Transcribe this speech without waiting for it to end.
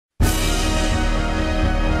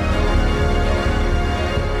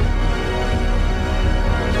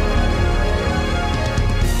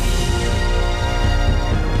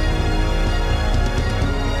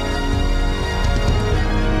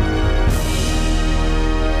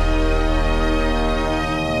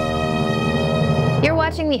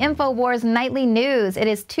watching the INFOWARS Nightly News. It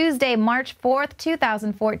is Tuesday, March 4th,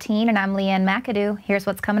 2014, and I'm Leanne McAdoo. Here's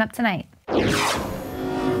what's coming up tonight.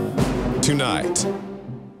 Tonight,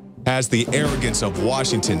 as the arrogance of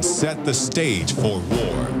Washington set the stage for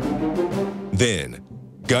war. Then,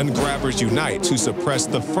 gun grabbers unite to suppress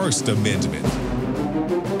the First Amendment.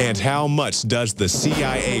 And how much does the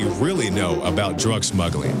CIA really know about drug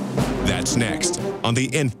smuggling? That's next on the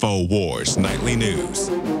INFOWARS Nightly News.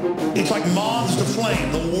 It's like moths to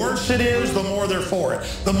flame. The worse it is, the more they're for it.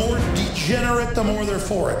 The more degenerate, the more they're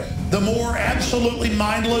for it. The more absolutely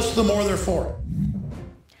mindless, the more they're for it.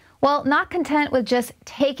 Well, not content with just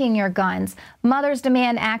taking your guns, Mothers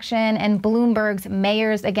Demand Action and Bloomberg's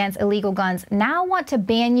Mayors Against Illegal Guns now want to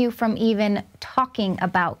ban you from even talking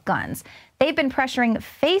about guns. They've been pressuring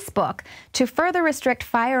Facebook to further restrict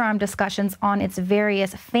firearm discussions on its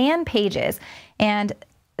various fan pages. And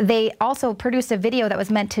they also produced a video that was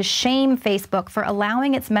meant to shame Facebook for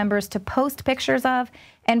allowing its members to post pictures of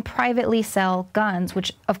and privately sell guns,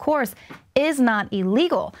 which, of course, is not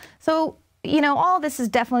illegal. So, you know, all this is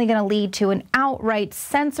definitely going to lead to an outright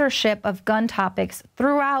censorship of gun topics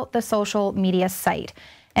throughout the social media site.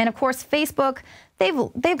 And of course, Facebook,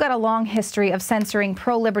 they've got a long history of censoring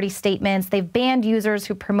pro-liberty statements. They've banned users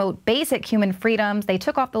who promote basic human freedoms. They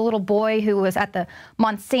took off the little boy who was at the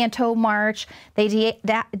Monsanto march. They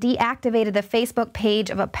deactivated the Facebook page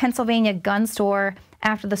of a Pennsylvania gun store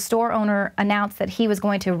after the store owner announced that he was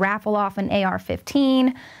going to raffle off an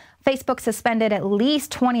AR-15. Facebook suspended at least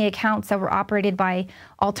 20 accounts that were operated by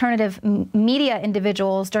alternative media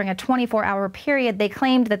individuals during a 24-hour period. They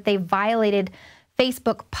claimed that they violated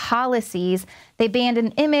Facebook policies. They banned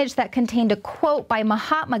an image that contained a quote by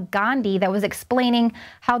Mahatma Gandhi that was explaining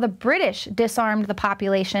how the British disarmed the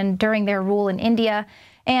population during their rule in India.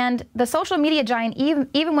 And the social media giant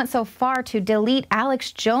even went so far to delete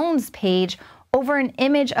Alex Jones' page over an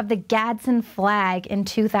image of the Gadsden flag in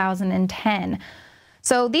 2010.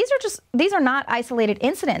 So these are not isolated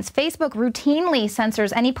incidents. Facebook routinely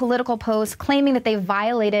censors any political posts claiming that they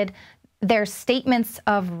violated their statements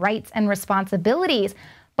of rights and responsibilities.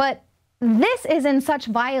 But this is in such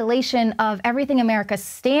violation of everything America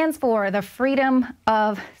stands for, the freedom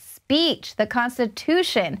of speech, the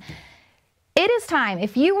Constitution. It is time.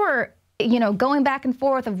 If you were, going back and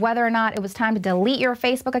forth of whether or not it was time to delete your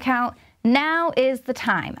Facebook account, now is the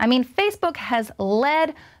time. I mean, Facebook has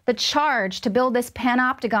led the charge to build this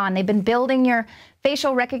panopticon. They've been building your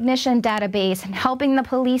facial recognition database and helping the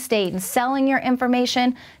police state and selling your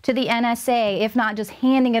information to the NSA, if not just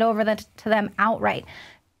handing it over to them outright.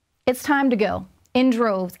 It's time to go in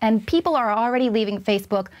droves, and people are already leaving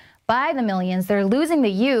Facebook by the millions. They're losing the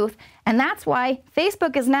youth, and that's why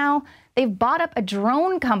Facebook is now, they've bought up a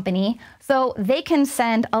drone company so they can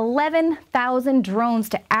send 11,000 drones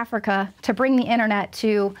to Africa to bring the internet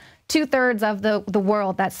to two-thirds of the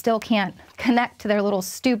world that still can't connect to their little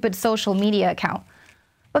stupid social media account.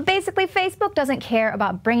 But basically, Facebook doesn't care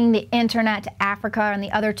about bringing the internet to Africa and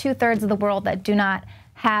the other two-thirds of the world that do not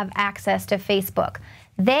have access to Facebook.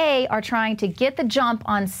 They are trying to get the jump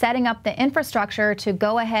on setting up the infrastructure to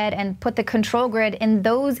go ahead and put the control grid in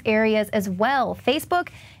those areas as well. Facebook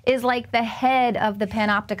is like the head of the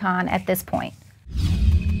panopticon at this point.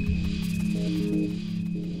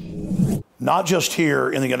 Not just here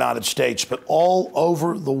in the United States, but all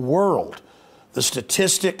over the world, the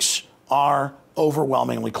statistics are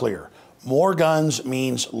overwhelmingly clear. More guns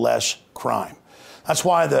means less crime. That's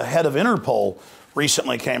why the head of Interpol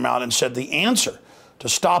recently came out and said the answer to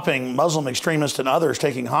stopping Muslim extremists and others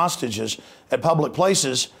taking hostages at public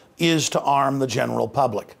places is to arm the general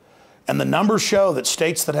public. And the numbers show that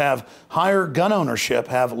states that have higher gun ownership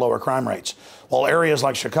have lower crime rates, while areas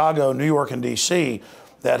like Chicago, New York, and D.C.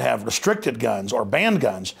 that have restricted guns or banned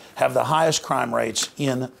guns have the highest crime rates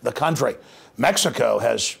in the country. Mexico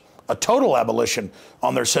has a total abolition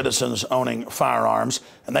on their citizens owning firearms,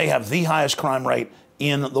 and they have the highest crime rate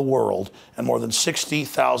in the world and more than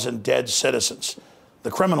 60,000 dead citizens.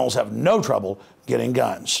 The criminals have no trouble getting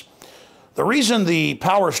guns. The reason the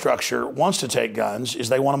power structure wants to take guns is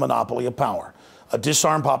they want a monopoly of power. A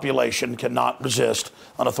disarmed population cannot resist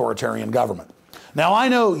an authoritarian government. Now, I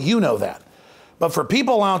know you know that. But for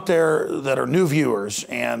people out there that are new viewers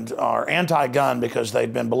and are anti-gun because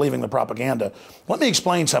they've been believing the propaganda, let me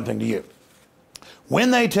explain something to you. When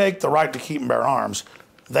they take the right to keep and bear arms,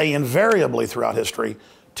 they invariably throughout history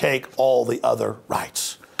take all the other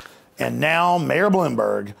rights. And now Mayor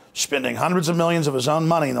Bloomberg, spending hundreds of millions of his own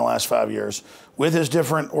money in the last 5 years with his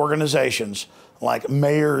different organizations like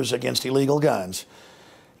Mayors Against Illegal Guns,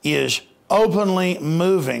 is openly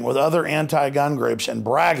moving with other anti-gun groups and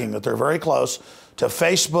bragging that they're very close to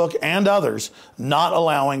Facebook and others not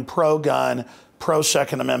allowing pro-gun,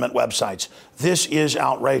 pro-Second Amendment websites. This is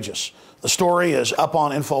outrageous. The story is up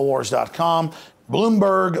on INFOWARS.com.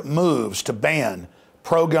 Bloomberg moves to ban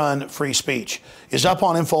pro-gun free speech is up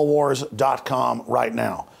on INFOWARS.com right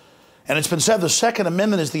now. And it's been said the Second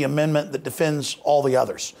Amendment is the amendment that defends all the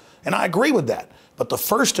others. And I agree with that. But the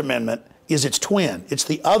First Amendment is its twin. It's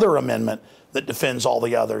the other amendment that defends all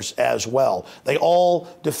the others as well. They all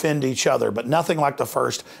defend each other, but nothing like the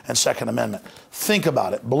First and Second Amendment. Think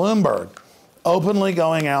about it. Bloomberg openly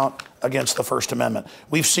going out against the First Amendment.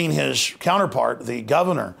 We've seen his counterpart, the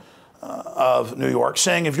governor of New York,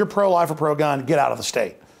 saying if you're pro-life or pro-gun, get out of the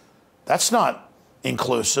state. That's not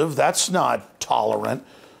inclusive. That's not tolerant.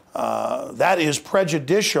 That is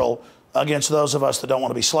prejudicial against those of us that don't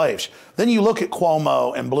want to be slaves. Then you look at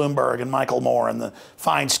Cuomo and Bloomberg and Michael Moore and the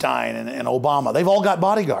Feinstein and Obama. They've all got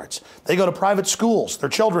bodyguards. They go to private schools, their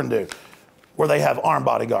children do, where they have armed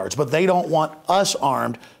bodyguards. But they don't want us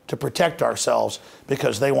armed to protect ourselves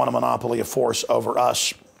because they want a monopoly of force over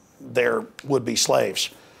us, their would-be slaves.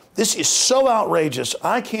 This is so outrageous,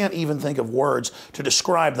 I can't even think of words to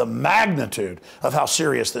describe the magnitude of how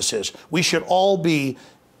serious this is. We should all be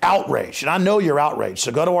outraged, and I know you're outraged.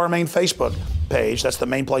 So go to our main Facebook page, that's the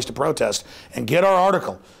main place to protest, and get our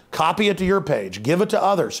article. Copy it to your page, give it to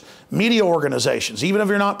others. Media organizations, even if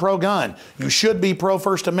you're not pro-gun, you should be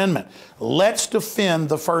pro-First Amendment. Let's defend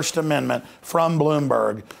the First Amendment from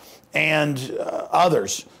Bloomberg and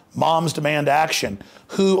others, Moms Demand Action,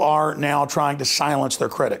 who are now trying to silence their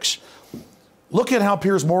critics. Look at how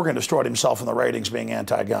Piers Morgan destroyed himself in the ratings being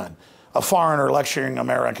anti-gun. A foreigner lecturing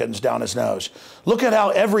Americans down his nose. Look at how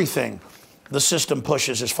everything the system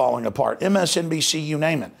pushes is falling apart. MSNBC, you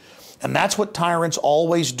name it. And that's what tyrants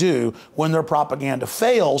always do when their propaganda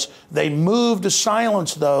fails. They move to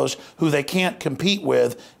silence those who they can't compete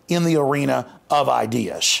with in the arena of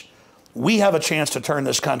ideas. We have a chance to turn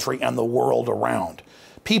this country and the world around.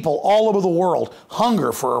 People all over the world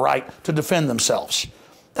hunger for a right to defend themselves.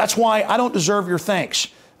 That's why I don't deserve your thanks.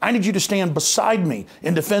 I need you to stand beside me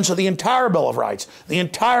in defense of the entire Bill of Rights, the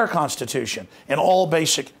entire Constitution, and all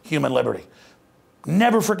basic human liberty.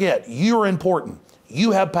 Never forget, you're important.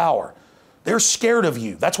 You have power. They're scared of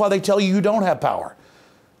you. That's why they tell you you don't have power.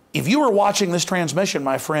 If you are watching this transmission,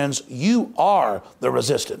 my friends, you are the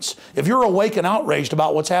resistance. If you're awake and outraged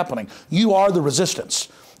about what's happening, you are the resistance.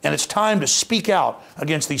 And it's time to speak out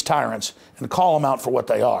against these tyrants and call them out for what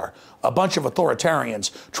they are. A bunch of authoritarians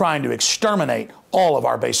trying to exterminate all of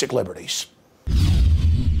our basic liberties.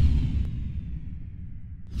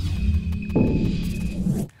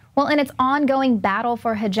 Well, in its ongoing battle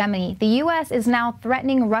for hegemony, the U.S. is now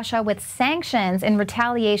threatening Russia with sanctions in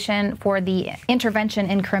retaliation for the intervention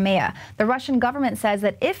in Crimea. The Russian government says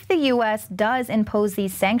that if the U.S. does impose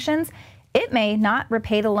these sanctions, it may not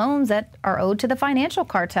repay the loans that are owed to the financial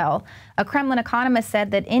cartel. A Kremlin economist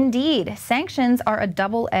said that indeed, sanctions are a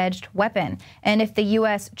double-edged weapon. And if the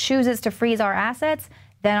U.S. chooses to freeze our assets,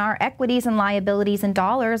 then our equities and liabilities in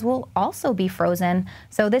dollars will also be frozen.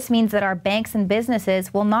 So this means that our banks and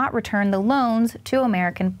businesses will not return the loans to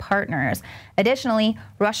American partners. Additionally,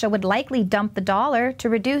 Russia would likely dump the dollar to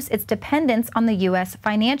reduce its dependence on the U.S.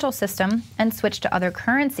 financial system and switch to other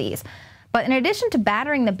currencies. But in addition to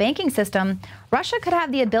battering the banking system, Russia could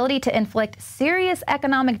have the ability to inflict serious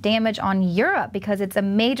economic damage on Europe because it's a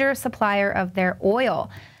major supplier of their oil.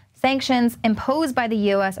 Sanctions imposed by the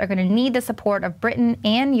U.S. are going to need the support of Britain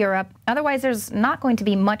and Europe. Otherwise, there's not going to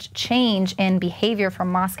be much change in behavior from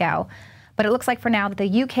Moscow. But it looks like for now that the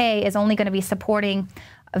U.K. is only going to be supporting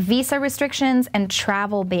visa restrictions and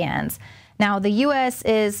travel bans. Now, the U.S.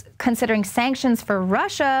 is considering sanctions for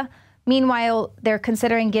Russia. Meanwhile, they're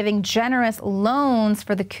considering giving generous loans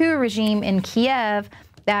for the coup regime in Kiev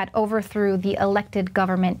that overthrew the elected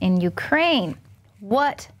government in Ukraine.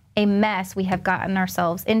 What a mess we have gotten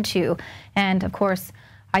ourselves into. And of course,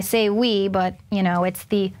 I say we, but you know, it's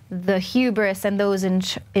the hubris and those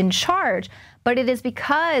in charge. But it is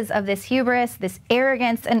because of this hubris, this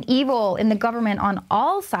arrogance and evil in the government on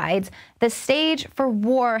all sides, the stage for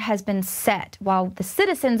war has been set, while the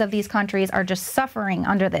citizens of these countries are just suffering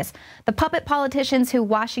under this. The puppet politicians who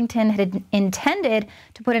Washington had intended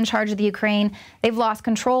to put in charge of the Ukraine, they've lost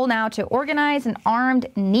control now to organized and armed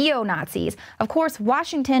neo-Nazis. Of course,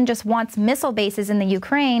 Washington just wants missile bases in the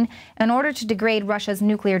Ukraine in order to degrade Russia's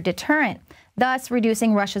nuclear deterrent, thus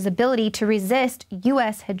reducing Russia's ability to resist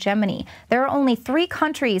U.S. hegemony. There are only 3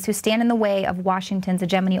 countries who stand in the way of Washington's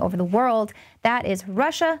hegemony over the world. That is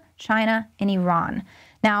Russia, China, and Iran.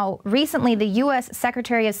 Now, recently, the U.S.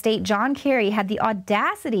 Secretary of State John Kerry had the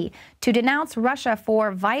audacity to denounce Russia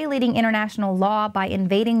for violating international law by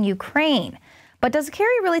invading Ukraine. But does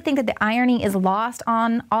Kerry really think that the irony is lost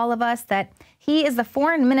on all of us, that he is the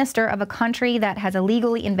foreign minister of a country that has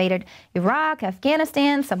illegally invaded Iraq,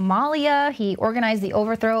 Afghanistan, Somalia? He organized the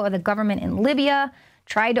overthrow of the government in Libya,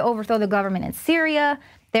 tried to overthrow the government in Syria.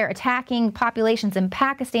 They're attacking populations in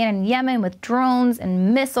Pakistan and Yemen with drones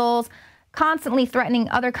and missiles, constantly threatening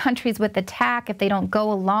other countries with attack if they don't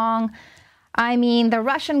go along. I mean, the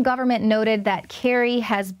Russian government noted that Kerry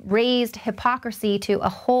has raised hypocrisy to a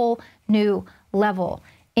whole new level.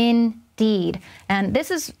 Indeed. And this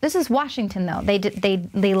is Washington, though.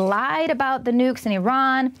 They lied about the nukes in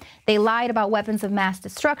Iran. They lied about weapons of mass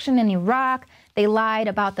destruction in Iraq. They lied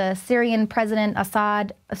about the Syrian President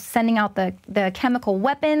Assad sending out the chemical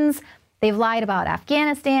weapons. They've lied about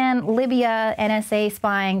Afghanistan, Libya, NSA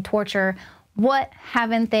spying, torture. What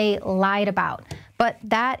haven't they lied about? But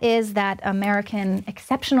that is that American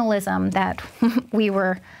exceptionalism that we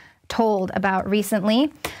were told about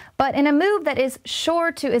recently. But in a move that is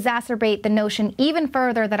sure to exacerbate the notion even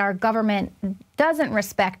further that our government doesn't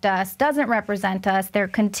respect us, doesn't represent us, they're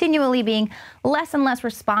continually being less and less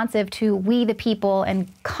responsive to we the people and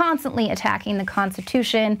constantly attacking the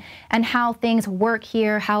Constitution and how things work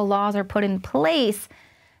here, how laws are put in place.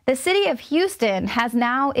 The city of Houston has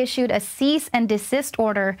now issued a cease and desist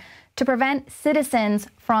order to prevent citizens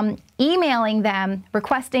from emailing them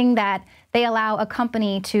requesting that they allow a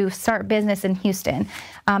company to start business in Houston.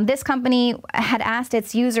 This company had asked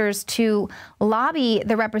its users to lobby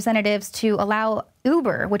the representatives to allow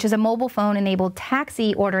Uber, which is a mobile phone-enabled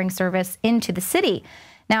taxi ordering service, into the city.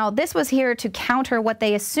 Now, this was here to counter what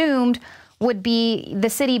they assumed would be the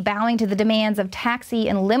city bowing to the demands of taxi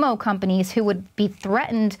and limo companies who would be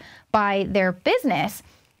threatened by their business.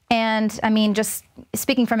 And I mean, just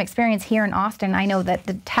speaking from experience here in Austin, I know that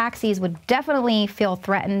the taxis would definitely feel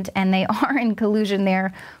threatened, and they are in collusion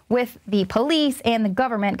there with the police and the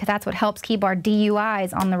government, because that's what helps keep our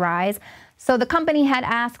DUIs on the rise. So the company had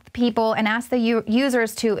asked people and asked the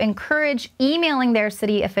users to encourage emailing their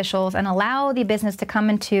city officials and allow the business to come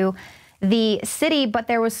into the city, but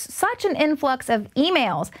there was such an influx of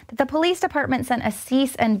emails that the police department sent a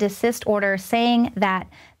cease and desist order saying that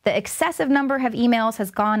the excessive number of emails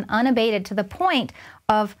has gone unabated to the point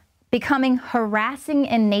of becoming harassing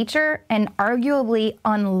in nature and arguably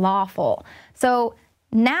unlawful. So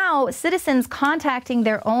now citizens contacting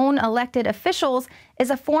their own elected officials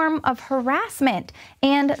is a form of harassment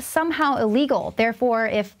and somehow illegal. Therefore,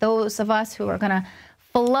 if those of us who are going to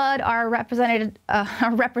flood our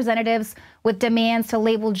representatives with demands to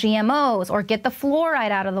label GMOs or get the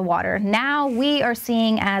fluoride out of the water, now we are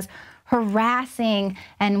seeing as harassing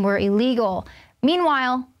and we're illegal.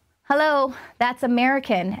 Meanwhile, hello, that's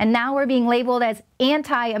American. And now we're being labeled as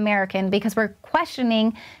anti-American because we're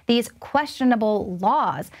questioning these questionable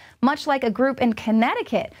laws, much like a group in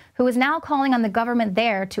Connecticut who is now calling on the government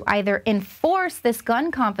there to either enforce this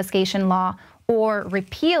gun confiscation law or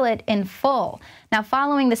repeal it in full. Now,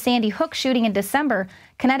 following the Sandy Hook shooting in December,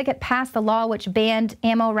 Connecticut passed the law which banned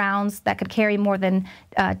ammo rounds that could carry more than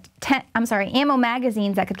ammo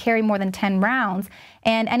magazines that could carry more than 10 rounds.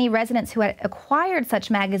 And any residents who had acquired such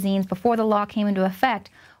magazines before the law came into effect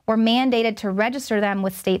were mandated to register them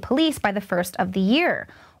with state police by the first of the year.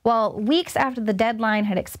 Well, weeks after the deadline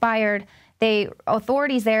had expired,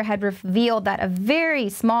 authorities there had revealed that a very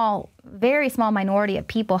small minority of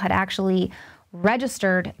people had actually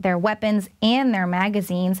registered their weapons and their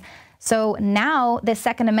magazines. So now the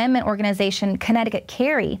Second Amendment organization, Connecticut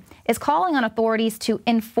Carry, is calling on authorities to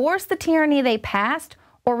enforce the tyranny they passed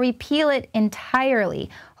or repeal it entirely,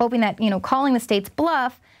 hoping that, calling the state's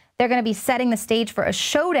bluff, they're going to be setting the stage for a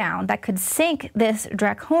showdown that could sink this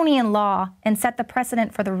draconian law and set the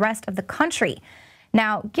precedent for the rest of the country.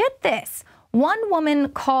 Now, get this. One woman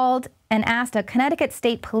called and asked a Connecticut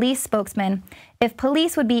State Police spokesman if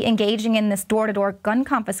police would be engaging in this door-to-door gun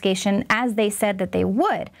confiscation as they said that they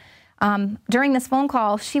would. During this phone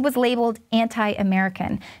call, she was labeled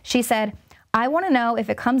anti-American. She said, "I want to know if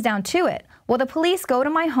it comes down to it. Will the police go to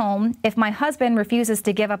my home if my husband refuses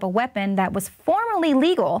to give up a weapon that was formerly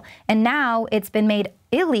legal and now it's been made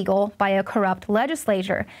illegal by a corrupt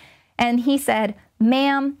legislature?" And he said,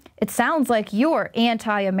 "Ma'am, it sounds like you're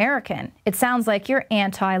anti-American. It sounds like you're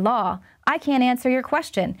anti-law. I can't answer your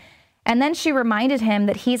question." And then she reminded him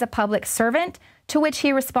that he's a public servant, to which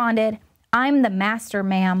he responded, "I'm the master,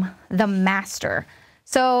 ma'am, the master."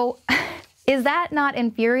 So is that not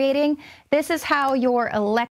infuriating? This is how your elected